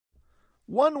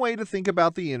One way to think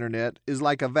about the internet is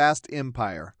like a vast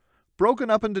empire, broken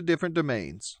up into different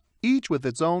domains, each with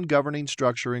its own governing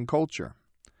structure and culture.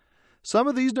 Some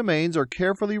of these domains are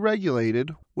carefully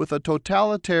regulated, with a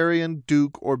totalitarian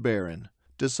duke or baron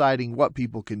deciding what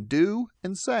people can do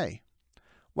and say,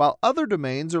 while other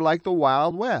domains are like the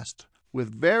Wild West,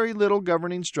 with very little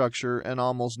governing structure and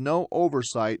almost no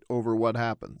oversight over what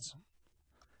happens.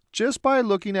 Just by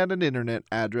looking at an internet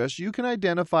address, you can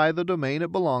identify the domain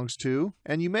it belongs to,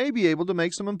 and you may be able to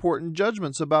make some important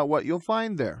judgments about what you'll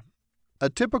find there. A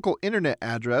typical internet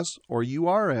address, or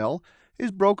URL,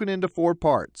 is broken into 4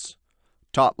 parts: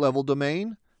 top-level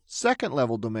domain,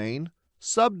 second-level domain,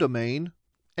 subdomain,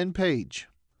 and page.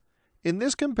 In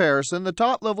this comparison, the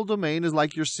top-level domain is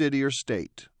like your city or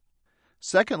state.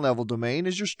 Second-level domain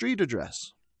is your street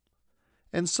address.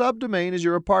 And subdomain is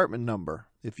your apartment number,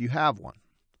 if you have one.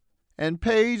 And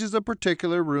page is a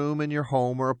particular room in your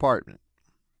home or apartment.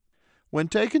 When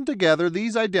taken together,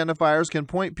 these identifiers can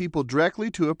point people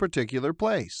directly to a particular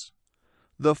place.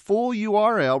 The full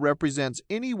URL represents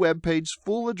any web page's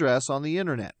full address on the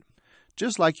internet,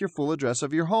 just like your full address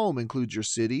of your home includes your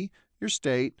city, your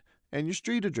state, and your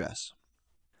street address.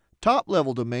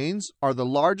 Top-level domains are the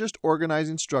largest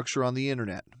organizing structure on the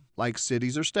internet, like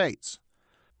cities or states.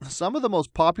 Some of the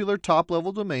most popular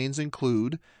top-level domains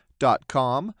include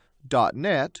 .com,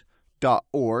 .net,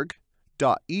 .org,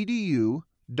 .edu,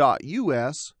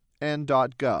 .us, and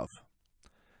 .gov.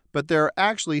 But there are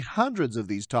actually hundreds of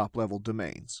these top-level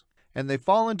domains, and they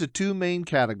fall into 2 main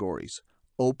categories: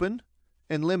 open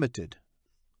and limited.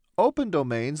 Open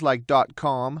domains like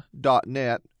 .com,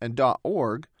 .net, and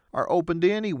 .org are open to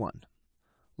anyone.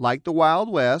 Like the Wild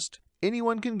West,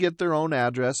 anyone can get their own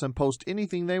address and post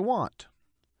anything they want.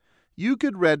 You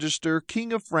could register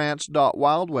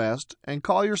kingofrance.wildwest and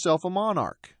call yourself a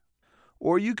monarch.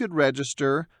 Or you could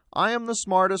register I am the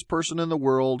smartest person in the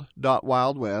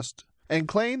world.wildwest and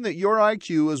claim that your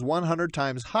IQ is 100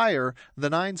 times higher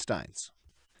than Einstein's.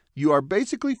 You are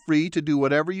basically free to do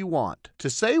whatever you want, to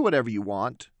say whatever you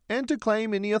want, and to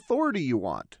claim any authority you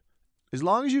want. As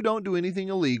long as you don't do anything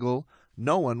illegal,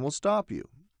 no one will stop you.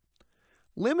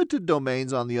 Limited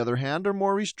domains, on the other hand, are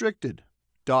more restricted.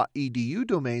 .edu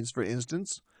domains, for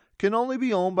instance, can only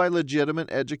be owned by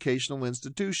legitimate educational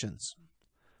institutions.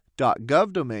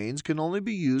 .gov domains can only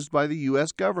be used by the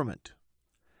U.S. government.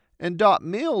 And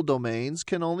 .mil domains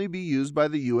can only be used by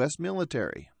the U.S.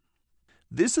 military.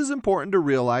 This is important to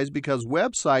realize because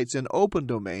websites in open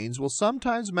domains will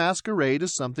sometimes masquerade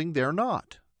as something they're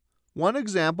not. One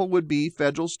example would be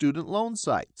federal student loan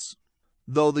sites.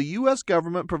 Though the U.S.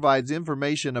 government provides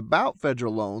information about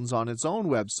federal loans on its own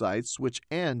websites, which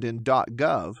end in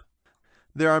 .gov,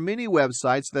 there are many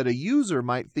websites that a user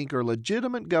might think are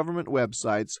legitimate government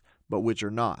websites, but which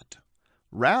are not.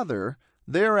 Rather,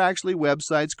 they are actually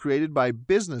websites created by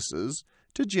businesses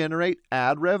to generate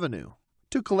ad revenue,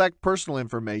 to collect personal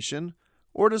information,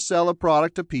 or to sell a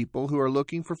product to people who are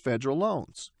looking for federal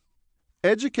loans.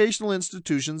 Educational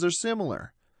institutions are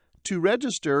similar. To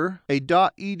register a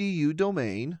 .edu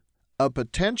domain, a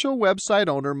potential website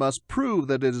owner must prove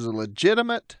that it is a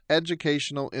legitimate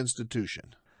educational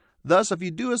institution. Thus, if you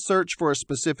do a search for a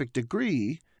specific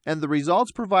degree, and the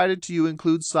results provided to you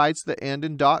include sites that end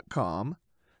in .com,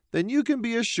 then you can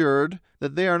be assured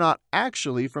that they are not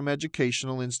actually from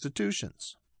educational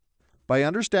institutions. By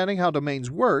understanding how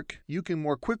domains work, you can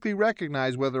more quickly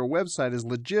recognize whether a website is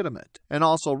legitimate, and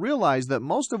also realize that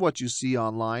most of what you see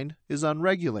online is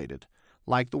unregulated,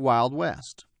 like the Wild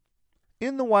West.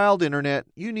 In the wild internet,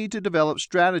 you need to develop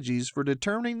strategies for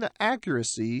determining the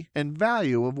accuracy and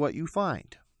value of what you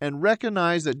find, and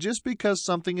recognize that just because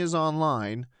something is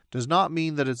online does not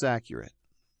mean that it's accurate.